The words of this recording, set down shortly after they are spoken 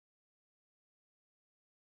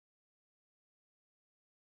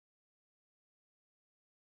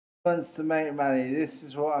Wants to make money. This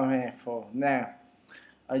is what I'm here for. Now,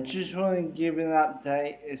 I just want to give an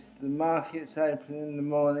update. It's the markets open in the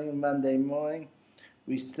morning, Monday morning.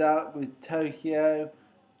 We start with Tokyo,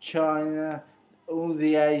 China, all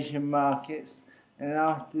the Asian markets, and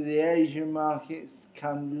after the Asian markets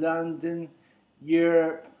come London,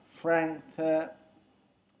 Europe, Frankfurt,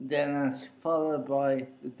 then that's followed by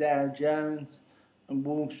the Dow Jones and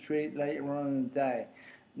Wall Street later on in the day.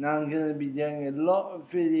 Now I'm going to be doing a lot of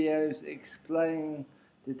videos explaining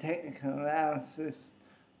the technical analysis,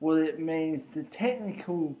 what it means, the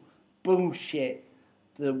technical bullshit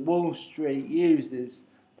that Wall Street uses,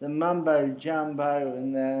 the mumbo jumbo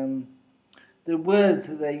and the words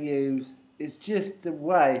that they use is just a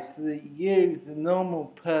way so that you, the normal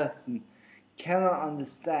person, cannot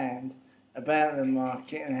understand about the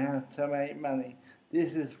market and how to make money.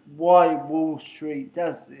 This is why Wall Street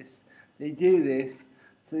does this. They do this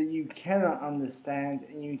so that you cannot understand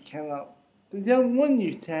and you cannot. They don't want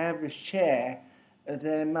you to have a share of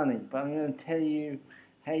their money, but I'm going to tell you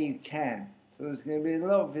how you can. So there's going to be a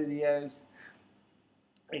lot of videos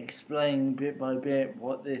explaining bit by bit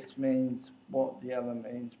what this means, what the other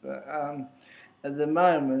means. But at the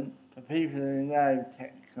moment, for people who know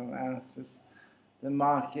technical analysis, the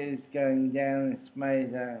market is going down. It's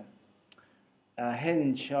made a head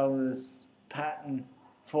and shoulders pattern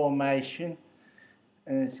formation,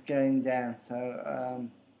 and it's going down. So,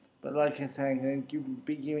 but like I say, I'm going to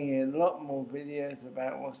be giving you a lot more videos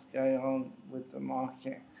about what's going on with the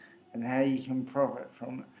market and how you can profit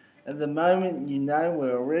from it. At the moment, you know,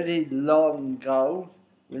 we're already long gold.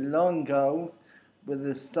 We're long gold with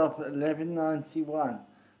a stop at 11.91.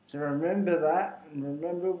 So remember that, and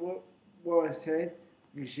remember what I said,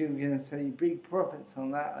 because you're going to see big profits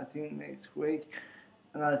on that, I think, next week.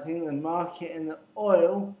 And I think the market and the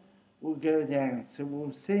oil will go down. So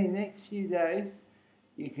we'll see next few days.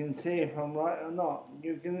 You can see if I'm right or not.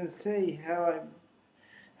 You're going to see how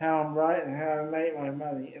I'm right and how I make my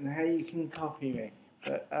money and how you can copy me.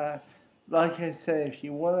 But like I said, if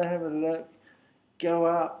you want to have a look, go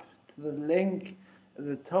up to the link at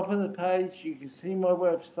the top of the page. You can see my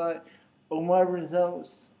website. All my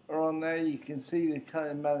results are on there. You can see the kind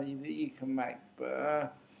of money that you can make.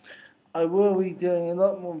 But I will be doing a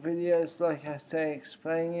lot more videos, like I say,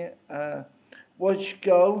 explaining it. Watch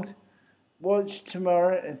gold. Watch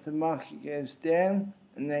tomorrow if the market goes down,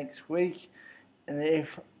 and next week, and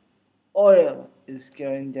if oil is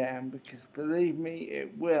going down, because believe me,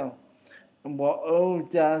 it will. And what oil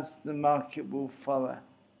does, the market will follow.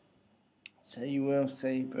 So you will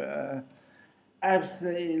see, but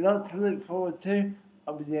absolutely a lot to look forward to.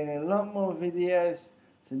 I'll be doing a lot more videos,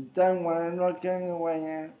 so don't worry, I'm not going away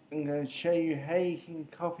now. I'm going to show you how you can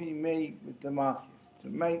copy me with the markets to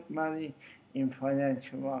make money in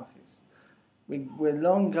financial markets. We're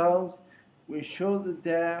long gold, we're short the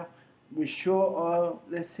Dow, we're short oil.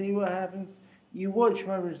 Let's see what happens. You watch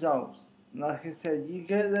my results. Like I said, you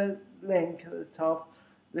get the link at the top,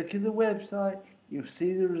 look at the website, you'll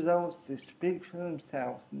see the results. They speak for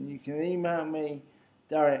themselves, and you can email me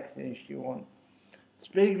directly if you want.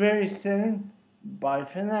 Speak very soon. Bye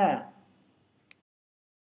for now.